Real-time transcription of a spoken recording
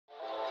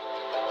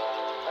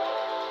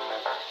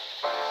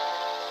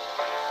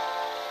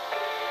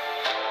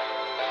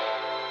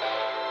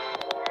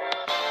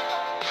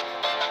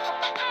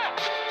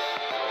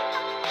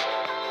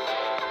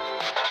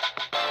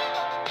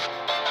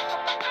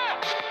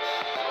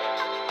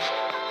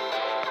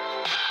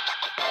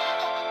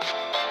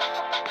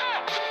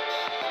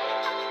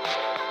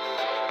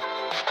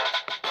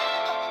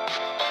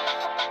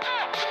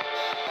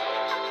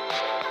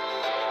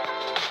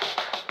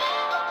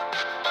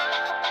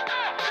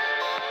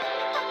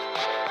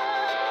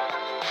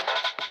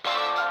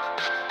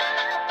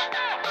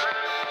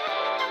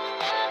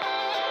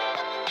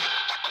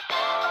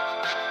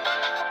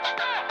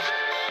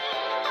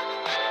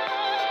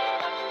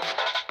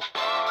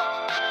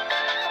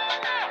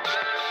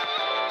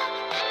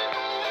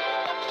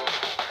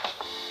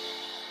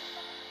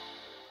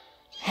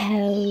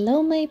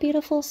Hi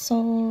beautiful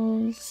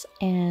souls,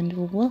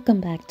 and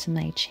welcome back to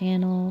my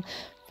channel.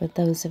 For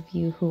those of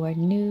you who are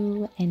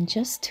new and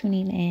just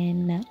tuning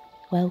in,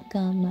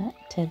 welcome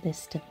to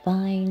this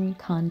Divine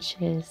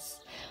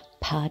Conscious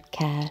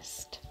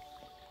podcast.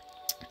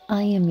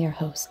 I am your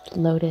host,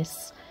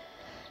 Lotus.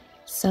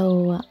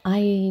 So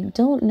I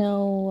don't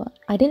know,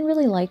 I didn't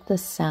really like the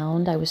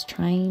sound. I was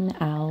trying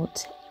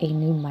out a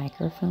new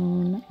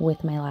microphone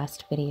with my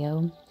last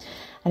video.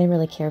 I didn't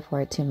really care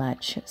for it too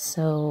much,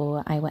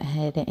 so I went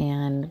ahead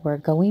and we're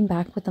going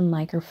back with the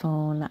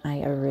microphone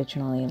I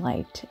originally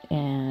liked,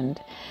 and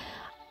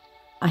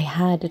I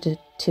had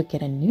to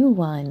get a new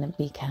one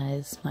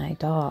because my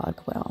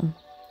dog, well,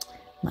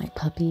 my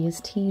puppy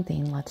is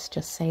teething, let's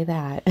just say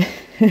that.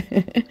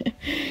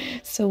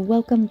 So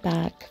welcome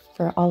back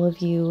for all of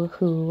you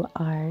who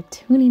are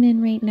tuning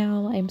in right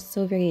now. I'm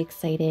so very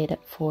excited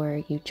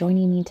for you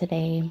joining me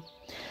today.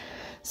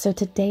 So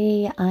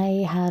today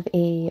I have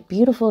a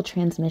beautiful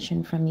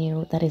transmission from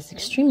you that is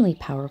extremely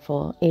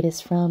powerful. It is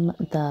from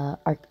the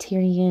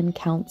Arcturian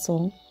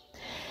Council,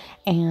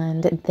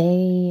 and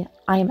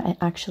I'm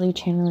actually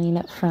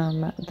channeling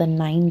from the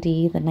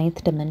 9D, the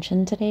 9th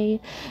dimension today.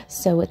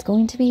 So it's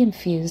going to be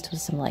infused with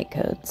some light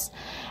codes,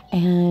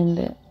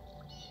 and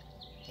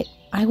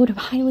I would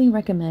highly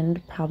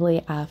recommend,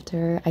 probably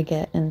after I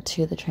get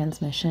into the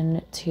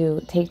transmission, to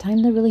take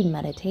time to really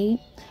meditate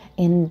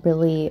and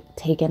really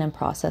take in and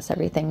process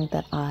everything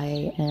that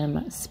I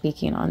am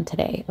speaking on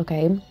today,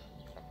 okay?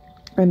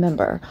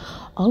 Remember,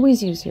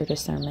 always use your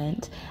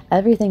discernment.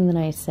 Everything that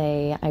I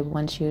say, I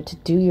want you to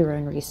do your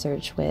own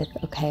research with,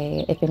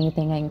 okay? If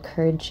anything, I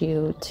encourage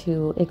you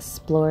to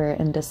explore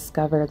and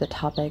discover the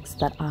topics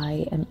that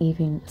I am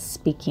even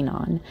speaking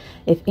on.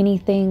 If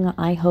anything,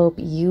 I hope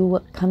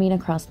you coming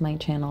across my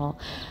channel,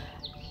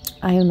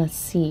 I am a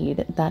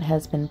seed that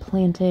has been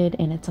planted,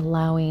 and it's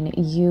allowing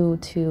you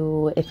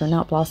to, if you're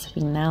not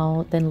blossoming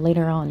now, then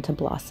later on to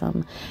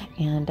blossom.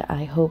 And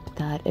I hope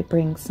that it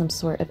brings some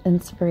sort of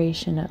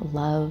inspiration,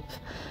 love,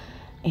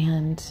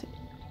 and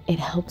it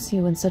helps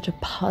you in such a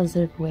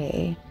positive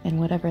way in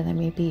whatever that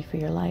may be for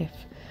your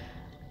life.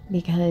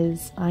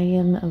 Because I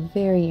am a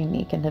very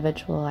unique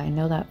individual, I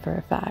know that for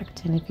a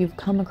fact. And if you've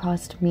come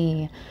across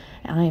me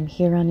and I am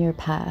here on your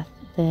path,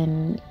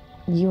 then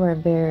you are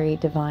very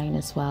divine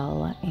as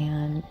well,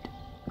 and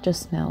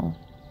just know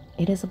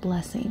it is a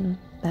blessing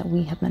that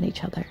we have met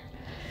each other.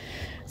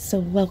 So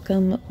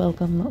welcome,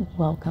 welcome,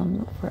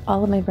 welcome. For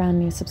all of my brand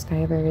new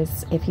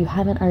subscribers, if you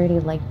haven't already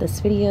liked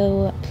this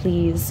video,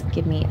 please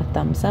give me a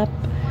thumbs up.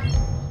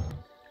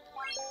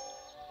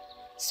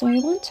 So I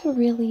want to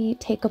really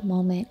take a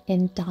moment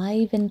and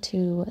dive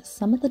into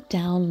some of the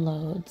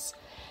downloads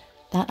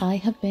that I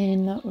have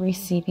been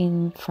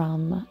receiving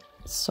from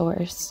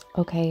Source,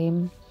 okay?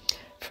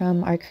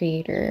 From our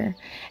creator,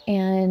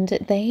 and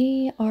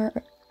they are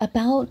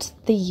about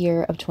the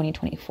year of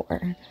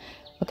 2024.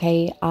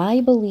 Okay, I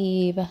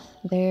believe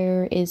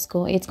it's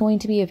going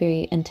to be a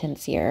very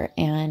intense year,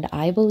 and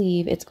I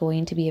believe it's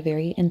going to be a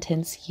very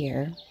intense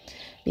year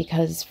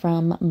because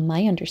from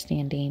my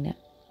understanding,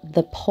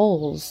 the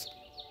poles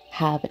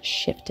have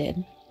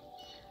shifted.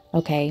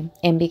 Okay,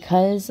 and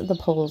because the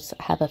poles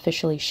have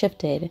officially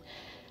shifted,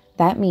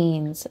 that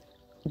means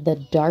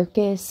the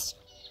darkest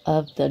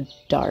of the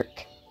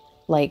dark,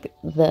 like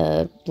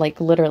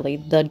literally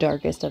the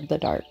darkest of the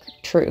dark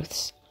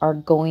truths are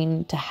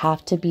going to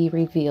have to be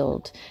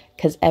revealed,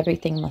 because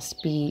everything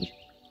must be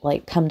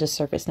like come to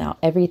surface now.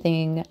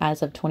 Everything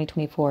as of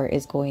 2024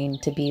 is going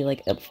to be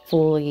like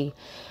fully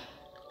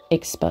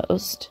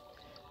exposed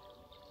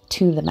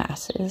to the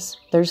masses.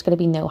 There's going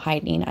to be no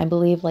hiding. I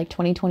believe like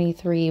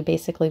 2023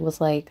 basically was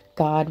like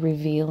God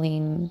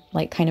revealing,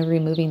 like kind of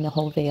removing the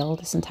whole veil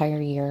this entire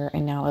year,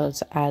 and now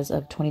as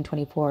of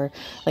 2024,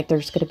 like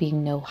there's going to be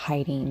no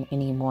hiding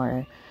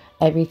anymore.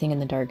 Everything in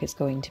the dark is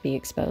going to be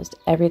exposed.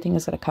 Everything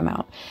is going to come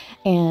out.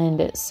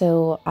 And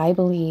so I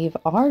believe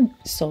our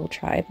soul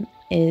tribe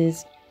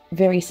is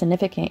very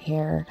significant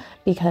here,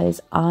 because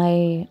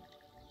I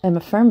am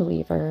a firm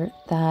believer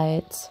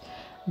that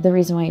the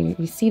reason why I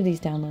receive these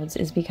downloads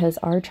is because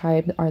our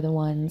tribe are the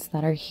ones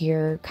that are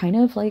here, kind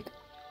of like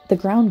the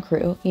ground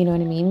crew, you know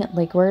what I mean?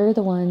 Like we're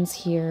the ones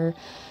here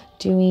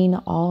doing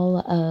all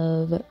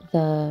of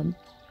the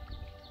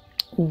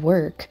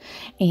work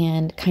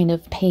and kind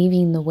of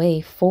paving the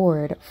way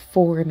forward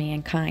for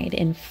mankind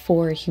and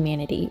for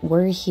humanity.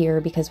 We're here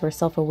because we're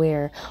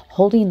self-aware,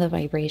 holding the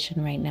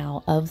vibration right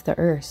now of the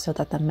earth so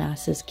that the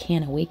masses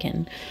can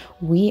awaken.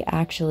 We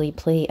actually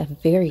play a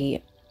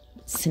very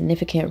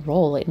significant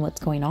role in what's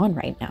going on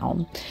right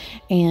now,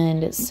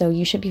 and so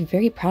you should be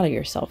very proud of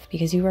yourself,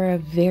 because you are a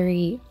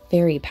very,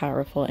 very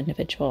powerful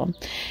individual.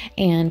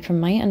 And from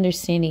my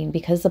understanding,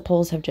 because the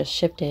poles have just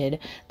shifted,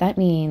 that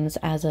means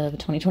as of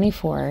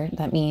 2024,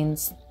 that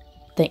means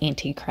the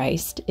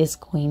Antichrist is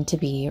going to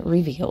be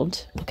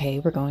revealed. Okay,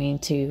 we're going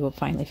to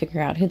finally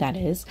figure out who that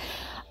is.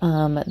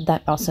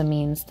 That also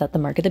means that the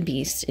mark of the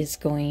beast is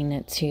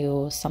going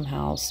to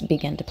somehow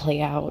begin to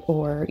play out,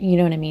 or, you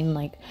know what I mean?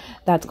 Like,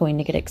 that's going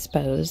to get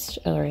exposed,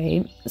 all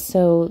right?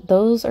 So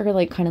those are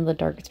like kind of the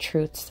dark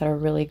truths that are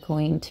really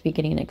going to be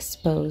getting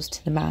exposed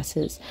to the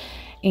masses.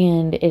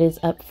 And it is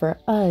up for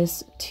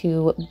us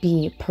to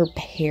be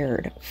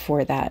prepared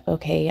for that,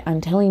 okay? I'm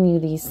telling you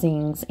these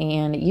things,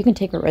 and you can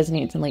take what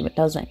resonates and leave what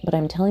doesn't, but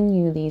I'm telling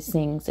you these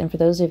things, and for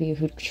those of you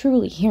who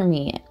truly hear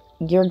me,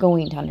 you're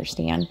going to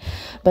understand.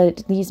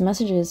 But these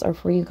messages are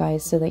for you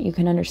guys so that you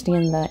can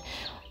understand that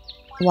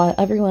while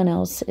everyone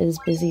else is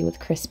busy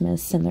with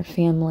Christmas and their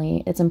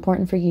family, it's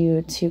important for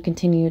you to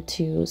continue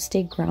to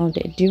stay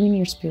grounded, doing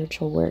your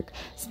spiritual work,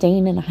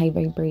 staying in a high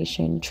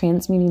vibration,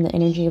 transmuting the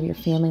energy of your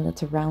family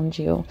that's around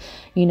you.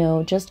 You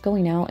know, just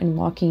going out and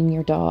walking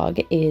your dog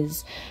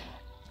is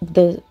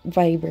the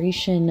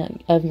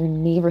vibration of your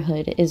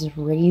neighborhood is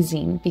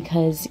raising,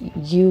 because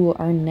you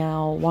are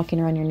now walking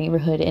around your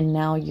neighborhood and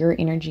now your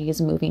energy is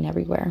moving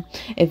everywhere.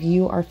 If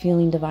you are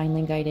feeling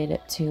divinely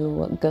guided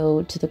to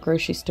go to the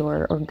grocery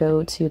store or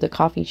go to the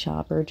coffee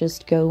shop or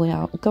just go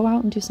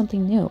out and do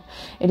something new,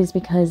 it is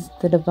because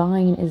the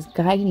divine is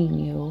guiding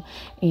you,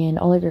 and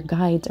all of your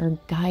guides are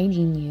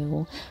guiding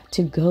you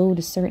to go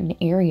to certain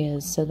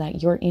areas so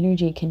that your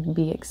energy can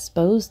be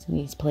exposed to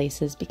these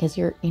places, because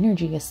your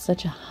energy is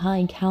such a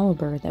high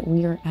caliber that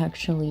we are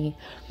actually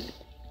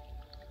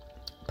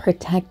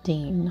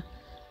protecting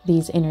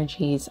these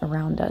energies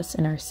around us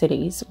in our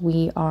cities.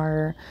 We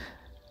are,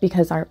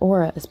 because our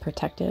aura is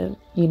protective,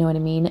 you know what I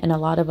mean? And a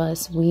lot of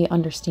us, we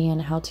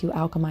understand how to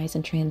alchemize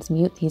and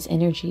transmute these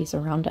energies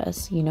around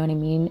us, you know what I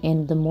mean?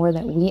 And the more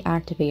that we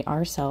activate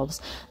ourselves,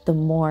 the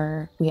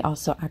more we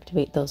also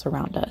activate those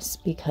around us,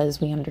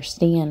 because we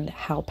understand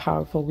how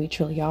powerful we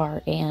truly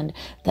are and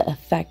the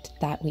effect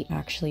that we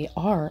actually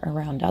are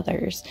around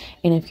others.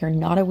 And if you're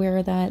not aware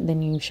of that,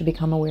 then you should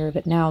become aware of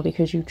it now,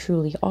 because you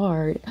truly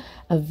are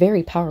a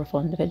very powerful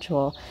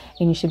individual,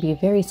 and you should be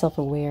very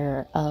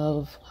self-aware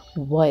of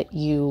what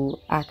you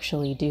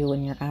actually do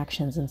in your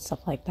actions and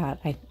stuff like that.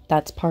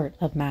 That's part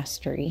of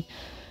mastery.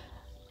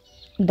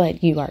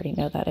 But you already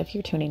know that if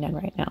you're tuning in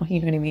right now,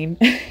 you know what I mean?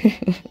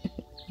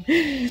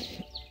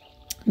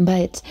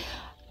 But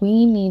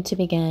we need to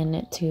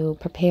begin to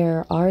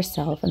prepare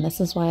ourselves, and this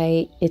is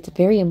why it's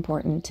very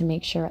important to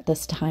make sure at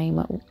this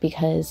time,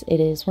 because it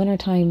is winter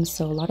time,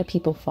 so a lot of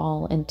people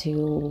fall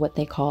into what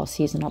they call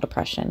seasonal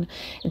depression.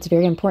 It's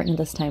very important at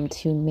this time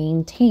to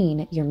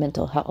maintain your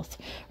mental health.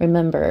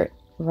 Remember,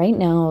 right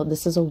now,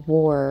 this is a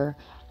war,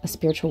 a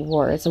spiritual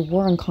war. It's a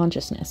war on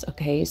consciousness,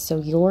 okay?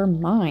 So your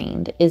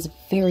mind is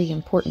very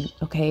important,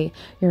 okay?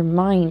 Your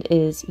mind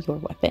is your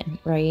weapon,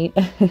 right?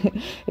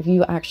 If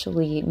you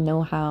actually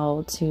know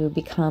how to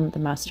become the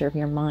master of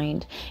your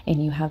mind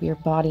and you have your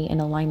body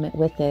in alignment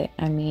with it,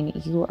 I mean,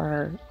 you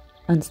are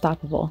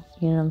unstoppable,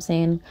 you know what I'm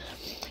saying?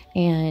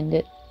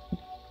 And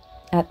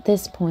at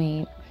this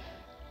point,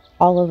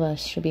 all of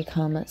us should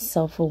become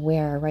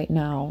self-aware right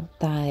now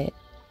that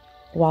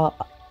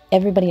while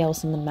everybody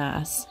else in the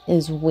mass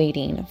is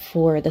waiting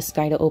for the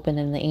sky to open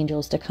and the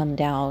angels to come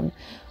down,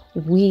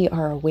 we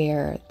are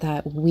aware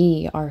that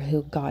we are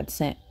who God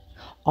sent.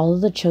 All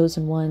of the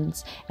chosen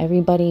ones,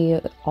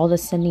 everybody, all the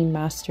sending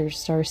masters,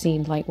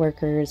 starseed light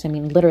workers, I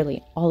mean,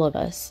 literally all of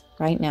us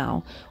right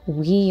now,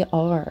 we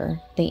are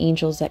the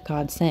angels that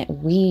God sent.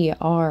 We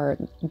are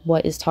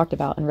what is talked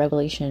about in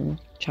Revelation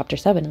chapter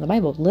 7 in the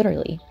Bible.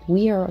 Literally,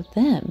 we are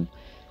them.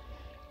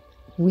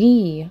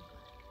 We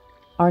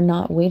are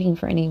not waiting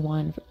for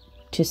anyone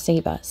to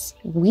save us.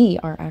 We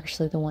are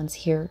actually the ones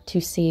here to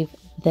save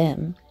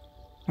them.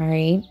 All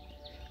right?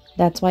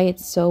 That's why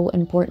it's so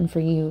important for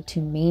you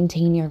to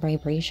maintain your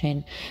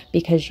vibration,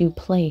 because you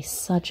play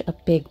such a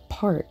big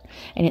part,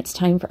 and it's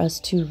time for us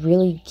to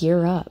really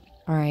gear up.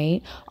 All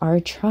right, our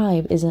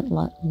tribe isn't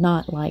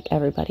not like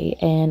everybody,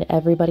 and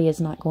everybody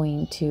is not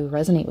going to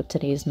resonate with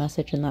today's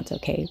message, and that's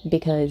okay,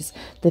 because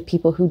the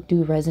people who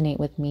do resonate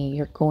with me,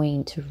 you're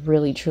going to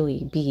really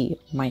truly be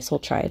my soul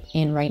tribe.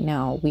 And right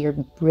now we are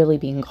really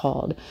being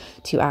called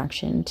to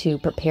action, to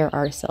prepare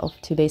ourselves,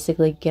 to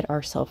basically get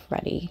ourselves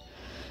ready,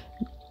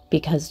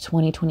 because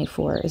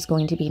 2024 is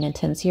going to be an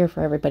intense year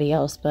for everybody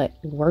else, but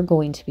we're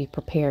going to be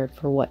prepared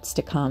for what's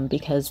to come,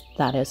 because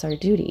that is our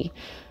duty.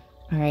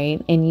 All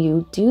right. And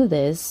you do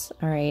this.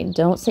 All right.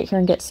 Don't sit here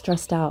and get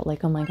stressed out.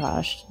 Like, oh my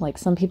gosh, like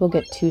some people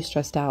get too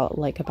stressed out,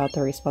 like about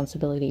their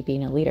responsibility of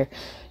being a leader.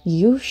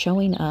 You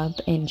showing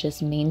up and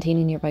just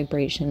maintaining your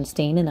vibration,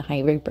 staying in a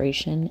high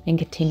vibration and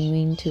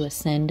continuing to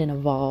ascend and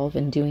evolve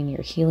and doing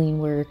your healing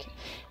work,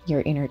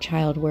 your inner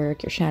child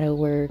work, your shadow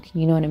work,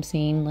 you know what I'm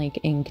saying? Like,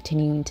 and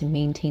continuing to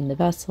maintain the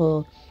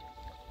vessel.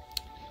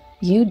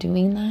 You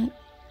doing that,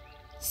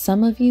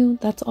 some of you,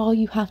 that's all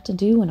you have to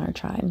do in our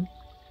tribe.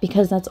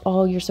 Because that's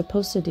all you're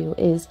supposed to do,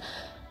 is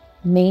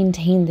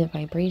maintain the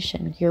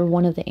vibration. You're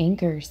one of the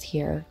anchors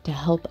here to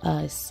help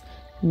us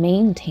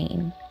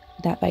maintain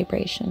that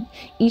vibration.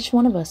 Each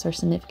one of us are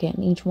significant,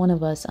 and each one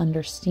of us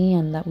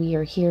understand that we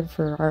are here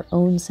for our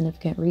own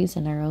significant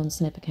reason, our own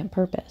significant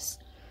purpose.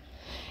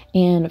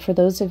 And for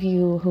those of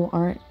you who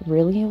aren't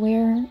really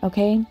aware,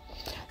 okay,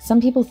 some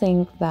people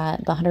think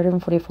that the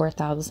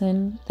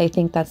 144,000, they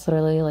think that's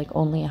literally like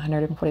only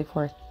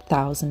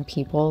 144,000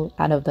 people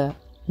out of the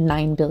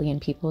 9 billion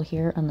people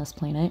here on this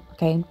planet,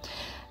 okay?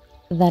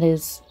 That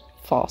is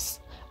false,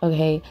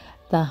 okay?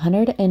 The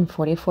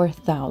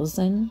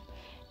 144,000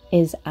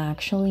 is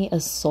actually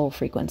a soul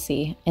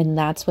frequency, and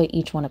that's what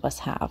each one of us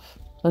have.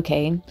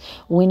 Okay,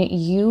 when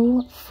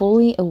you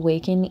fully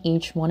awaken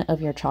each one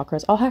of your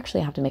chakras, I'll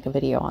actually have to make a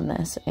video on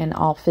this, and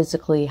I'll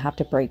physically have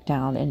to break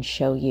down and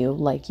show you,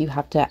 like, you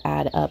have to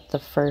add up the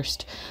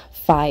first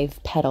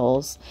 5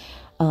 petals,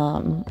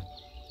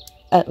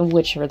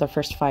 which are the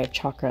first 5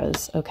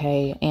 chakras,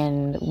 okay?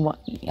 And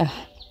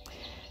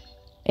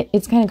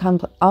it's kind of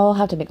complex. I'll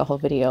have to make a whole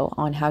video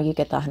on how you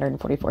get the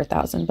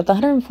 144,000, but the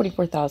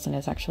 144,000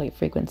 is actually a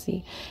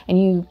frequency,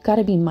 and you got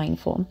to be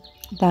mindful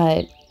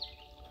that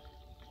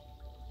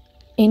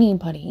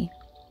anybody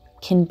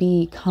can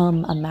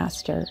become a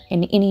master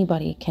and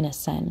anybody can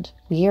ascend.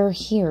 We are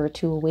here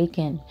to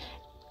awaken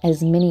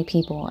as many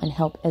people and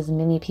help as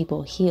many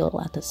people heal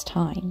at this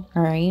time,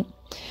 all right?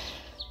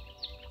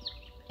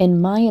 In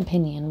my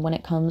opinion, when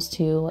it comes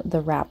to the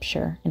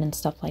rapture and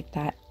stuff like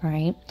that, all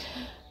right,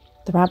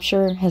 the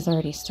rapture has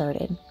already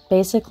started.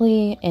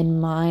 Basically, in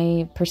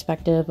my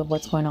perspective of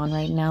what's going on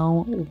right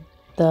now,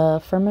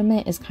 the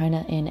firmament is kind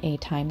of in a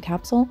time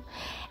capsule.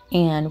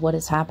 And what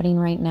is happening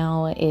right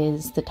now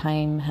is the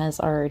time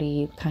has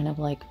already kind of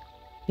like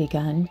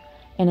begun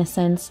in a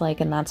sense, like,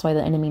 and that's why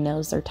the enemy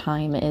knows their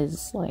time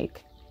is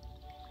like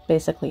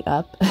basically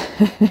up.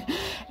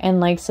 And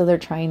like, so they're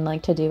trying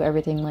like to do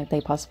everything like they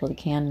possibly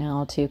can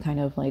now to kind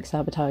of like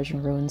sabotage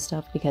and ruin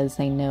stuff, because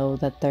they know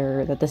that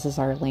this is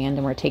our land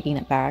and we're taking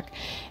it back,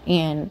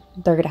 and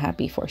they're gonna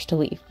be forced to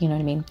leave, you know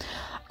what I mean?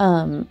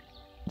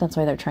 That's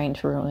why they're trying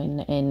to ruin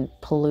and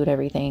pollute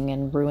everything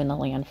and ruin the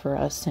land for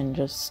us, and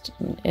just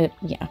it,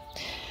 yeah.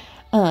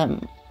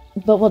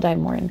 But we'll dive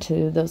more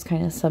into those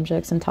kind of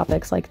subjects and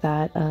topics like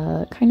that,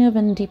 kind of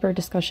in deeper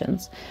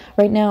discussions.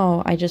 Right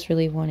now, I just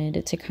really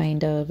wanted to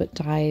kind of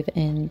dive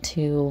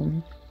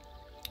into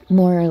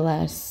more or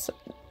less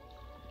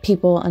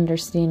people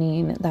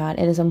understanding that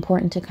it is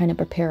important to kind of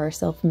prepare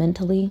ourselves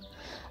mentally,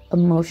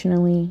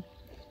 emotionally,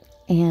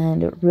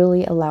 and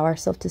really allow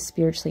ourselves to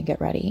spiritually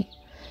get ready.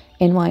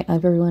 And why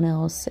everyone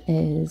else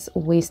is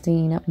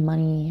wasting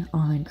money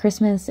on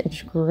Christmas.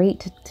 It's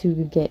great to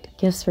get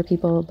gifts for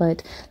people,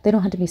 but they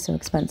don't have to be so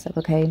expensive,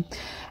 okay?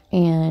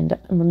 And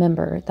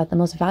remember that the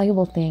most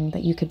valuable thing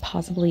that you could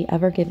possibly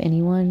ever give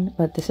anyone,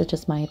 but this is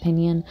just my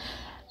opinion,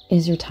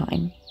 is your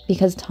time.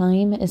 Because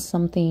time is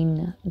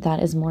something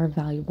that is more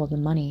valuable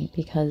than money,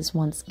 because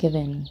once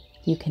given,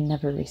 you can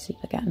never receive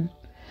again.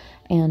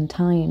 And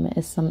time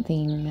is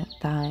something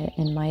that,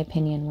 in my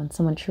opinion, when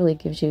someone truly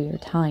gives you your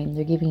time,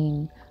 they're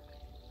giving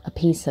a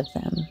piece of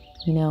them,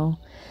 you know?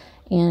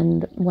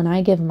 And when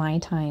I give my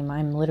time,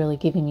 I'm literally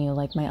giving you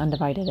like my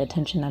undivided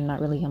attention. I'm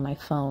not really on my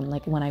phone.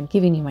 Like when I'm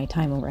giving you my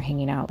time and we're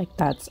hanging out, like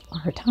that's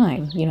our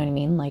time, you know what I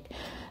mean? Like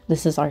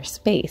this is our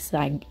space.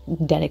 I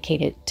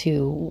dedicate it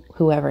to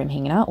whoever I'm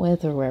hanging out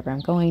with or wherever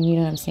I'm going, you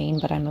know what I'm saying?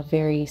 But I'm a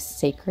very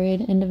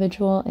sacred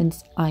individual, and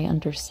I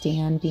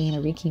understand, being a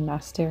Reiki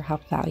master,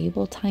 how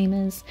valuable time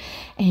is.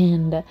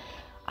 And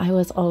I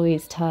was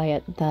always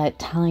taught that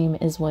time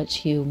is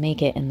what you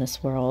make it in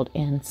this world.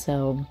 And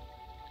so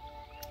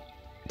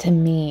to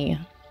me,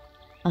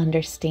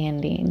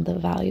 understanding the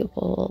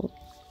valuable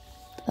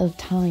of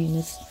time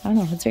is, I don't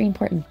know, it's very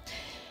important.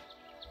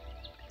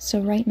 So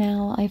right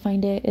now, I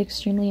find it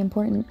extremely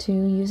important to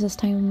use this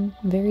time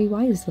very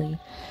wisely.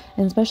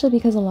 And especially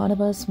because a lot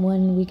of us,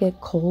 when we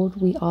get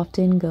cold, we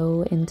often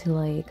go into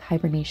like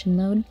hibernation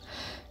mode.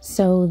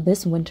 So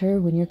this winter,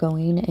 when you're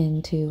going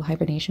into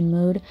hibernation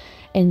mode,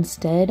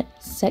 instead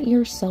set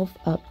yourself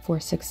up for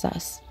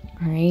success.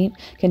 All right.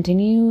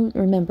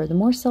 Remember, the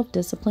more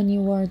self-disciplined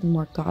you are, the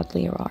more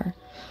godly you are.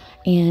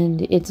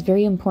 And it's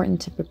very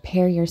important to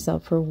prepare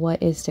yourself for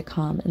what is to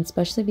come, and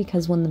especially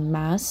because when the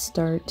mass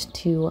start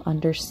to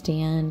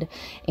understand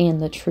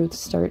and the truths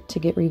start to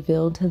get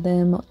revealed to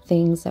them,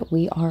 things that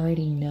we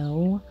already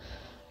know,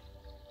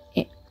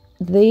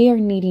 they are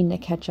needing to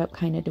catch up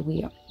kind of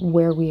to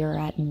where we are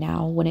at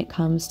now when it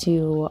comes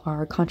to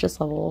our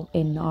conscious level,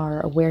 in our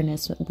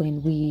awareness,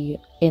 in the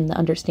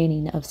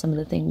understanding of some of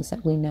the things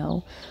that we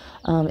know,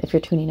 if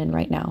you're tuning in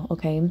right now,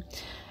 okay?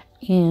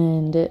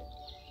 And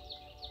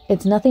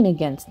it's nothing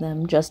against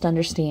them, just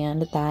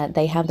understand that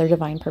they have their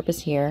divine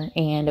purpose here,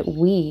 and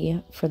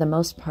we, for the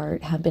most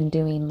part, have been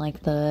doing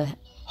like the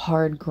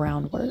hard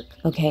groundwork,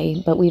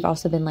 okay? But we've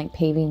also been like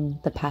paving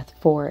the path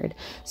forward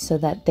so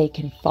that they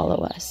can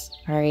follow us,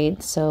 all right?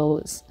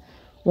 So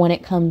when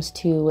it comes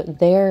to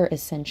their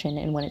ascension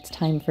and when it's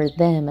time for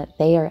them,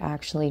 they are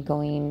actually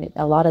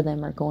a lot of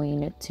them are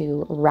going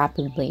to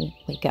rapidly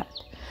wake up.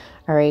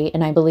 All right.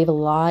 And I believe a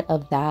lot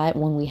of that,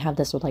 when we have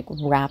this like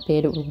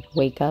rapid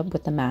wake up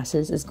with the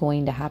masses, is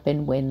going to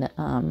happen when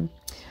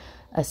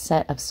a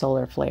set of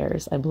solar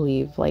flares, I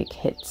believe, like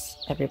hits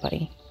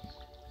everybody.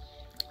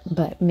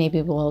 But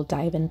maybe we'll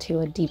dive into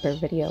a deeper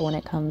video when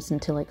it comes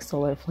into like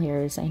solar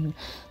flares and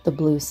the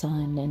blue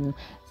sun and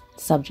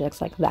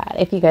subjects like that.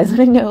 If you guys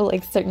want to know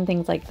like certain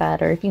things like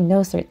that, or if you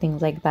know certain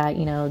things like that,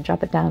 you know,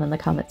 drop it down in the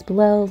comments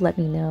below. Let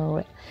me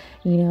know,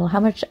 you know, how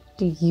much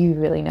do you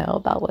really know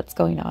about what's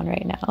going on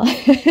right now?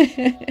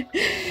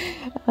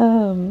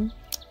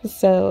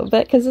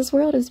 But because this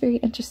world is very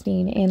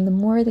interesting, and the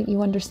more that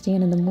you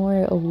understand and the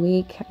more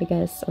awake, I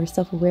guess, or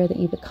self-aware that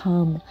you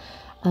become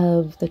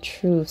of the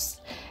truths,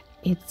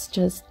 it's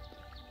just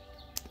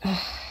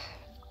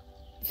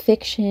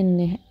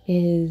fiction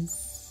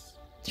is,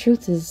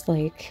 truth is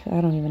like,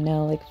 I don't even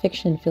know, like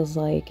fiction feels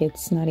like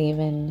it's not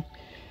even,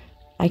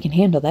 I can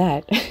handle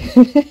that.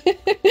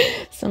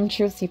 Some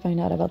truths you find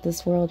out about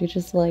this world, you're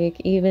just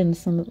like, even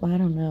some, I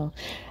don't know,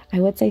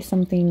 I would say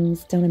some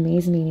things don't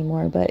amaze me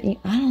anymore, but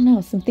I don't know,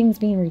 some things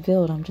being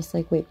revealed, I'm just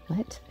like, wait,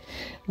 what?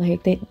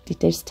 Like, they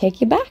just take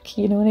you back,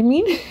 you know what I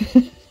mean?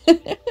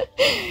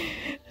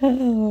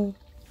 Oh.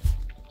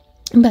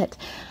 But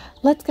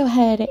let's go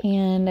ahead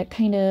and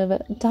kind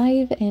of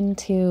dive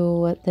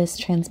into this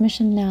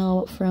transmission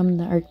now from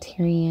the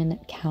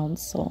Arcturian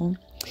Council.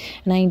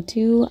 And I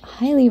do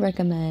highly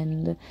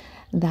recommend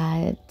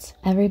that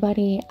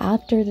everybody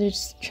after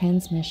this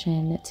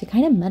transmission to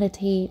kind of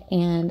meditate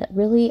and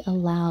really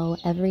allow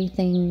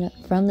everything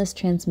from this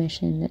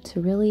transmission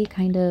to really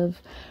kind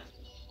of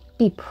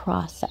be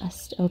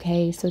processed.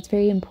 Okay, so it's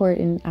very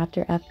important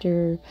after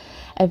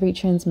every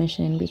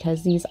transmission,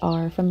 because these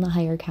are from the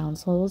higher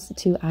councils,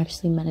 to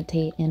actually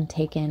meditate and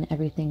take in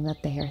everything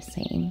that they are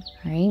saying.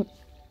 All right,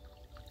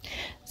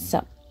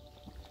 so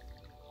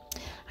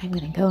I'm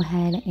going to go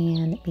ahead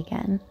and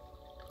begin.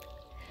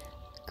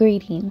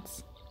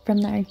 Greetings from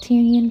the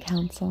Arcturian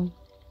Council.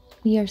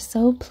 We are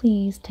so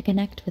pleased to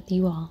connect with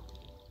you all.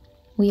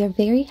 We are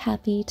very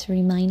happy to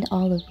remind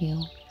all of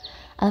you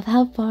of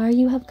how far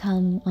you have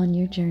come on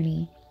your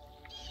journey.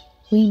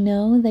 We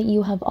know that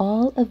you have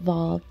all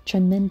evolved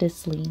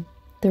tremendously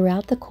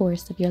throughout the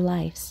course of your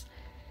lives,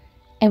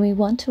 and we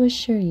want to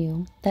assure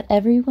you that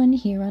everyone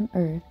here on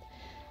Earth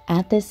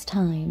at this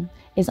time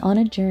is on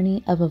a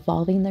journey of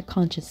evolving their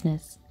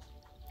consciousness.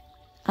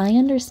 I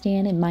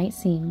understand it might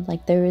seem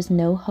like there is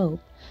no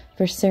hope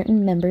for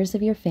certain members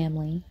of your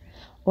family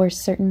or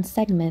certain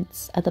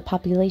segments of the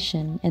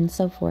population and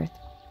so forth.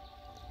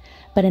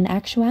 But in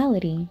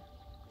actuality,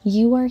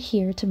 you are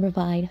here to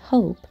provide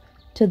hope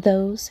to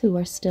those who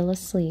are still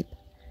asleep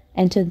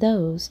and to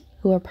those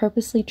who are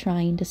purposely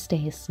trying to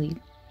stay asleep.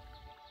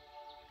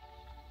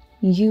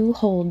 You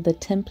hold the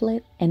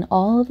template and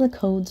all of the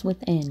codes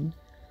within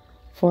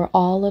for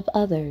all of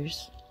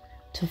others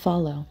to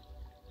follow.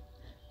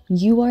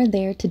 You are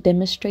there to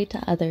demonstrate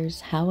to others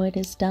how it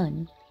is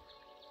done.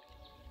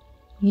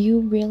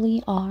 You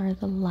really are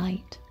the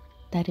light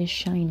that is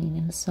shining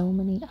in so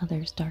many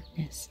others'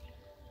 darkness.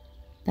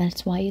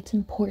 That's why it's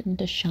important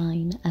to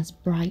shine as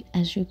bright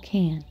as you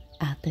can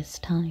at this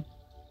time.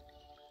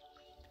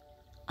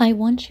 I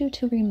want you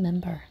to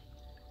remember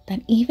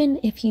that even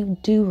if you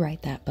do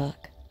write that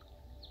book,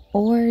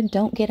 or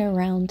don't get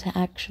around to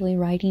actually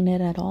writing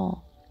it at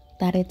all,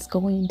 that it's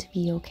going to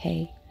be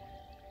okay.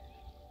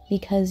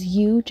 Because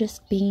you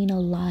just being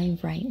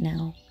alive right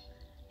now,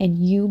 and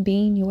you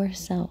being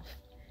yourself,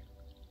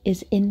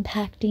 is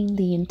impacting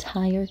the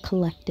entire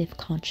collective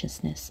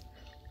consciousness.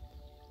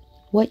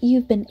 What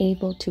you've been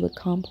able to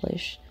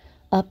accomplish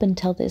up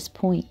until this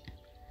point,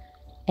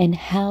 and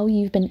how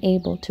you've been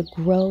able to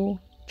grow,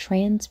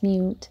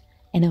 transmute,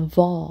 and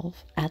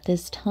evolve at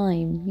this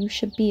time, you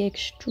should be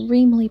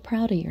extremely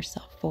proud of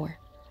yourself for.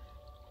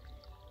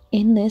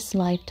 In this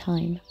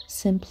lifetime,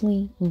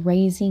 simply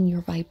raising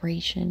your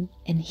vibration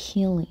and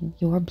healing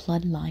your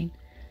bloodline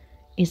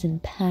is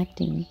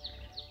impacting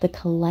the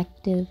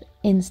collective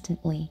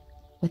instantly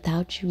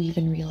without you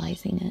even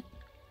realizing it.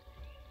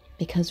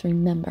 Because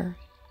remember,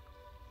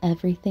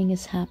 everything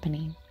is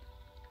happening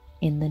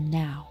in the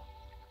now.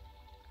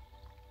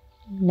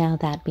 Now,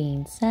 that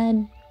being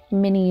said,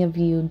 many of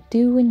you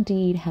do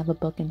indeed have a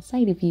book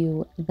inside of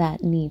you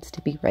that needs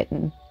to be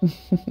written.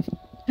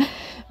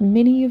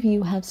 Many of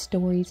you have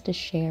stories to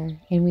share,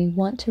 and we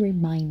want to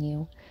remind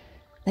you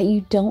that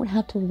you don't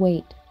have to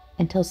wait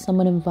until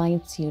someone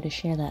invites you to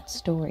share that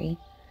story.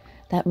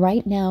 That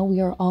right now we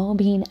are all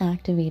being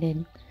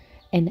activated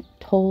and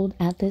told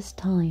at this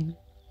time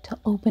to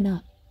open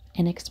up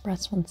and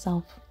express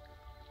oneself.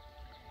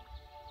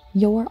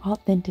 Your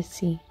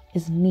authenticity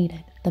is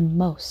needed the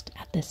most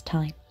at this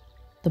time.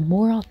 The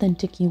more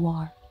authentic you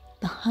are,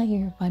 the higher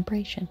your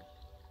vibration.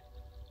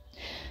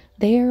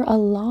 There are a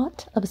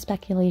lot of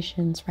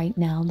speculations right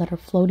now that are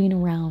floating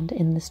around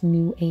in this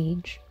new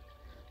age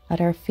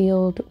that are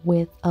filled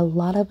with a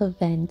lot of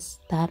events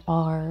that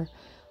are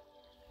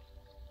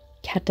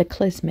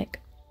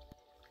cataclysmic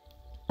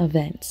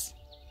events.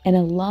 And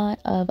a lot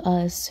of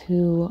us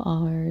who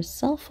are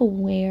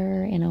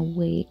self-aware and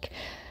awake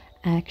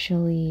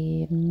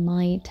actually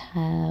might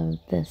have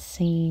the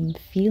same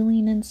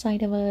feeling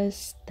inside of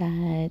us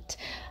that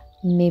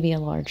maybe a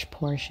large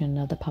portion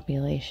of the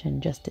population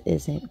just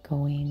isn't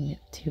going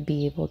to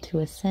be able to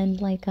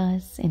ascend like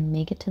us and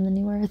make it to the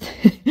new earth.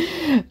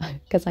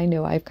 Because I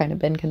know I've kind of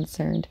been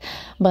concerned.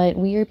 But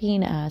we are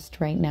being asked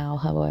right now,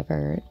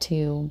 however,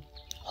 to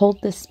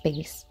hold this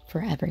space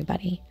for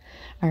everybody.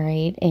 All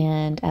right.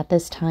 And at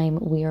this time,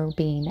 we are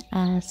being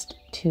asked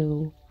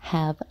to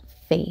have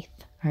faith.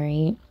 All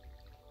right.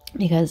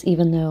 Because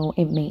even though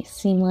it may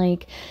seem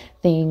like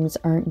things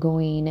aren't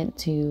going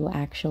to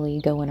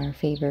actually go in our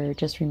favor,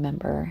 just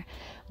remember,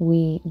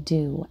 we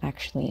do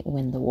actually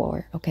win the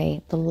war,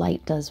 okay? The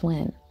light does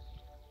win.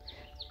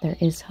 There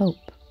is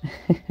hope.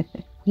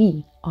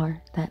 We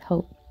are that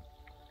hope.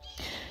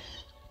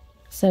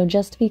 So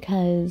just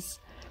because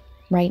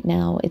right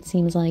now it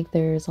seems like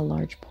there's a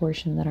large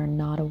portion that are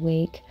not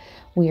awake,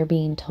 we are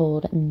being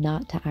told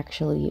not to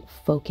actually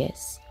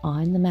focus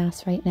on the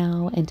mass right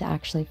now and to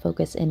actually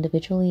focus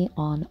individually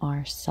on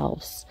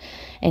ourselves.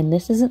 And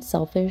this isn't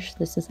selfish.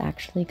 This is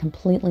actually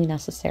completely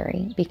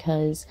necessary,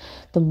 because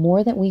the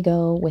more that we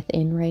go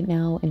within right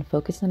now and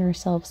focus on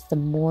ourselves, the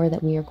more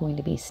that we are going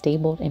to be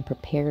stable and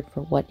prepared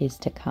for what is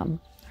to come.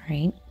 All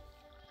right.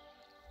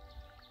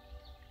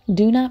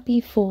 Do not be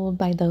fooled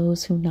by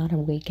those who not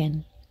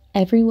awaken.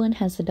 Everyone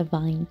has a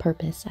divine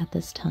purpose at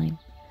this time.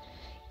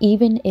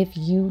 Even if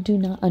you do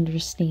not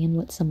understand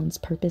what someone's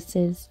purpose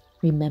is,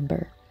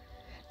 remember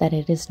that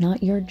it is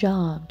not your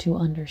job to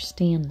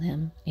understand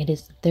them. It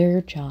is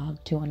their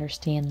job to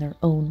understand their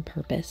own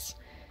purpose.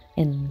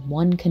 And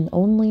one can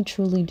only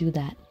truly do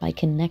that by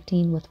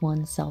connecting with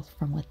oneself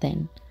from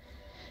within.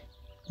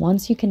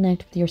 Once you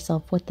connect with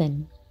yourself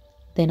within,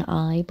 then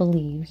I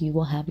believe you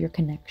will have your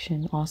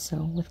connection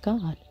also with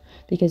God,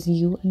 because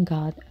you and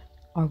God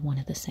are one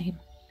and the same.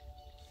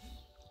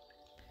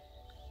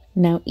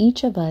 Now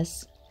each of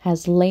us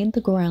has laid the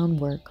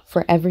groundwork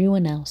for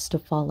everyone else to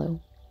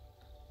follow.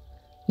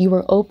 You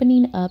are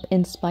opening up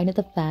in spite of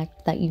the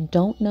fact that you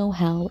don't know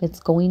how it's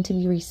going to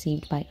be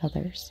received by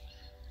others.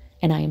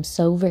 And I am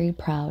so very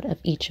proud of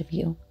each of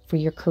you for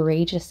your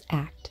courageous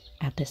act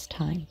at this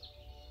time.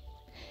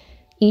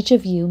 Each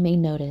of you may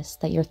notice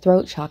that your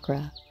throat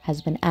chakra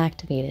has been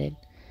activated,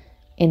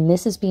 and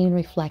this is being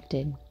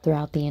reflected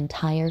throughout the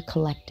entire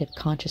collective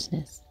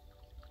consciousness.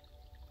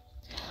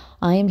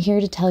 I am here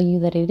to tell you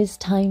that it is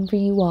time for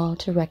you all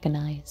to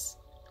recognize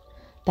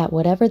that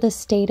whatever the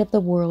state of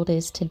the world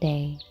is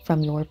today,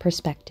 from your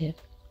perspective,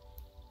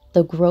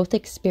 the growth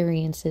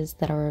experiences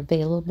that are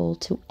available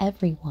to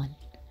everyone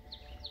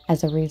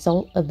as a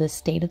result of the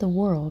state of the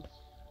world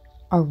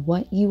are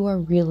what you are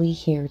really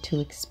here to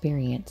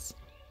experience.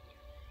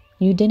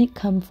 You didn't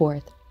come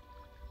forth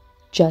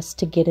just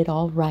to get it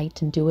all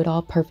right and do it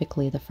all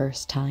perfectly the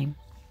first time.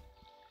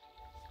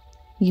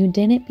 You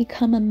didn't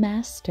become a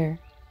master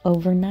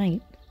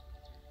overnight.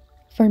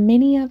 For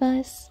many of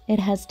us, it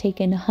has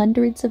taken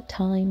hundreds of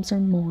times or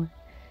more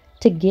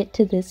to get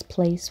to this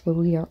place where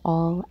we are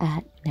all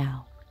at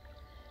now.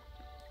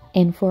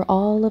 And for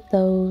all of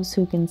those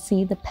who can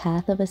see the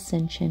path of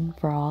ascension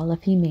for all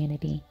of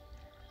humanity,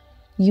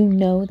 you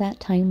know that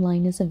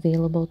timeline is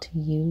available to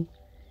you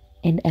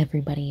and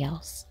everybody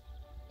else.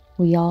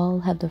 We all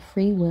have the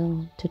free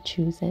will to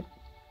choose it.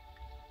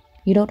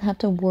 You don't have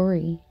to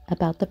worry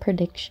about the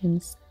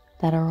predictions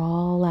that are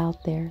all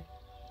out there,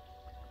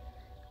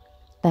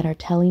 that are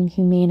telling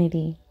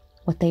humanity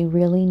what they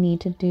really need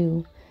to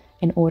do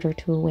in order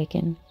to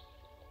awaken.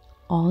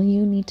 All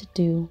you need to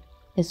do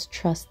is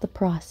trust the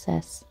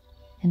process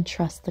and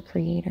trust the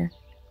Creator.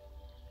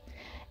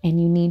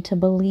 And you need to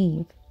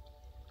believe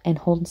and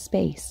hold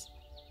space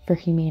for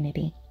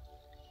humanity.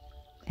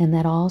 And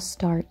that all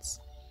starts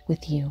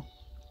with you.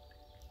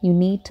 You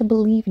need to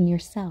believe in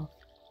yourself.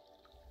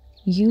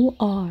 You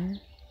are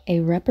a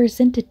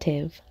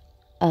representative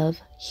of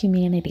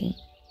humanity.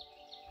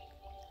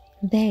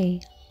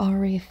 They are a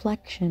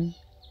reflection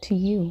to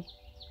you.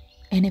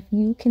 And if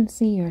you can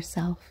see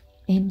yourself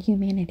in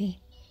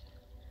humanity,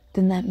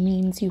 then that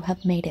means you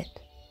have made it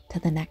to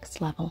the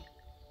next level.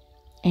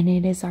 And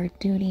it is our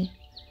duty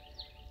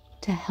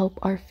to help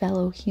our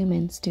fellow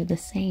humans do the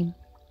same.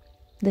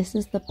 This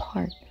is the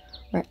part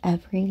where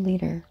every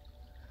leader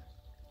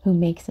who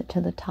makes it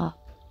to the top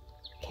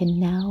can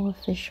now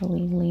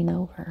officially lean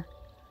over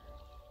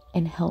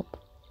and help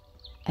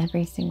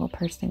every single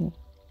person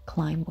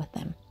climb with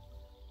them.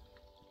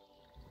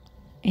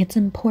 It's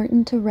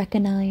important to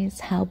recognize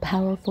how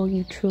powerful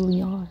you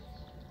truly are,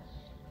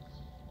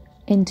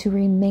 and to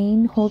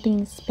remain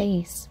holding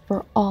space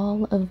for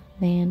all of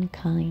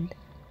mankind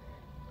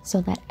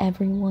so that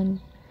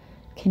everyone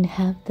can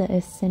have the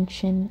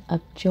ascension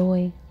of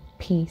joy,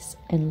 peace,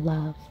 and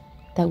love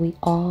that we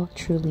all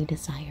truly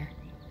desire.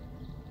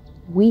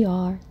 We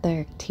are the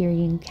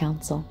Arcturian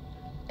Council,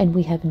 and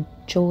we have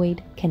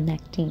enjoyed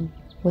connecting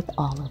with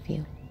all of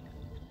you.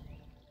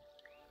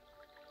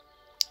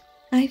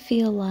 I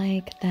feel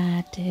like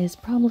that is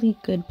probably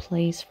a good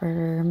place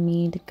for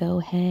me to go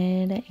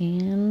ahead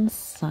and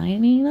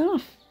signing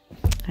off.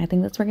 I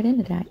think that's where we're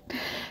going to end it at.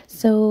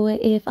 So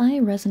if I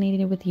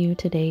resonated with you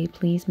today,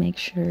 please make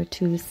sure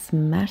to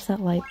smash that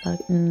like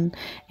button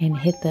and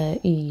hit the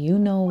you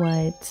know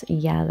what.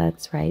 Yeah,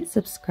 that's right.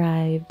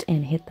 Subscribed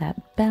and hit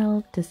that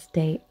bell to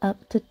stay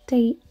up to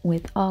date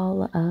with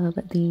all of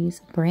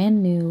these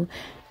brand new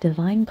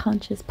Divine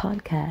Conscious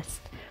podcasts.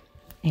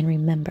 And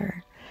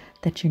remember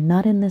that you're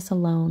not in this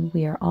alone.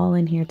 We are all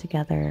in here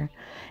together.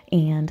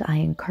 And I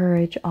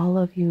encourage all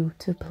of you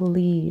to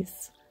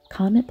please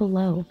comment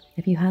below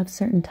if you have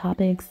certain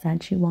topics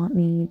that you want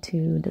me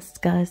to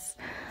discuss.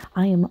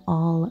 I am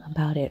all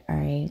about it. All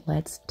right,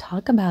 let's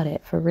talk about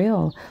it for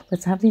real.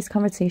 Let's have these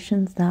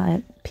conversations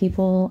that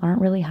people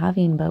aren't really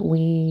having, but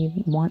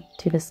we want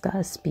to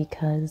discuss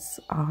because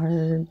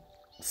our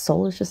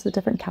soul is just a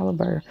different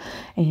caliber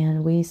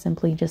and we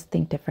simply just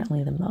think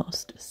differently than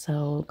most.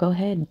 So go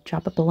ahead,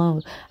 drop it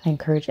below. I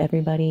encourage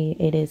everybody,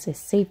 it is a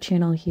safe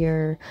channel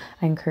here.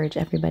 I encourage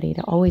everybody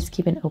to always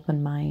keep an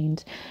open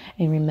mind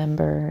and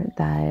remember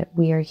that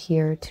we are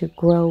here to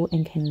grow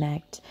and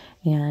connect,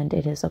 and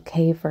it is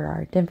okay for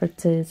our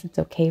differences, it's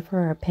okay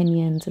for our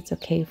opinions, it's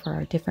okay for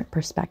our different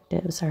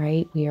perspectives. All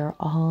right, we are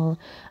all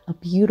a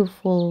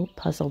beautiful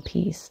puzzle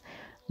piece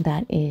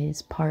that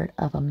is part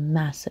of a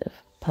massive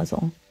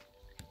puzzle.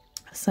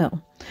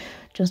 So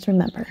just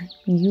remember,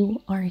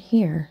 you are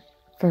here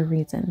for a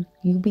reason.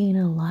 You being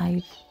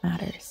alive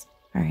matters,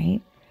 all right?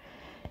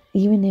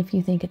 Even if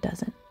you think it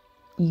doesn't.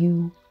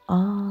 You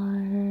are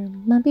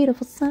my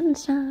beautiful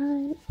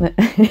sunshine. All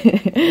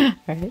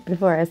right,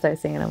 before I start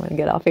singing, I'm going to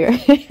get off here.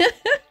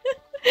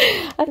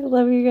 I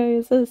love you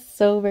guys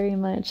so very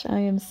much. I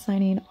am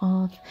signing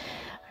off.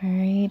 All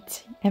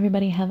right,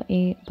 everybody have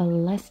a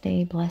blessed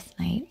day, blessed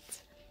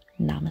night.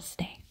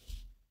 Namaste.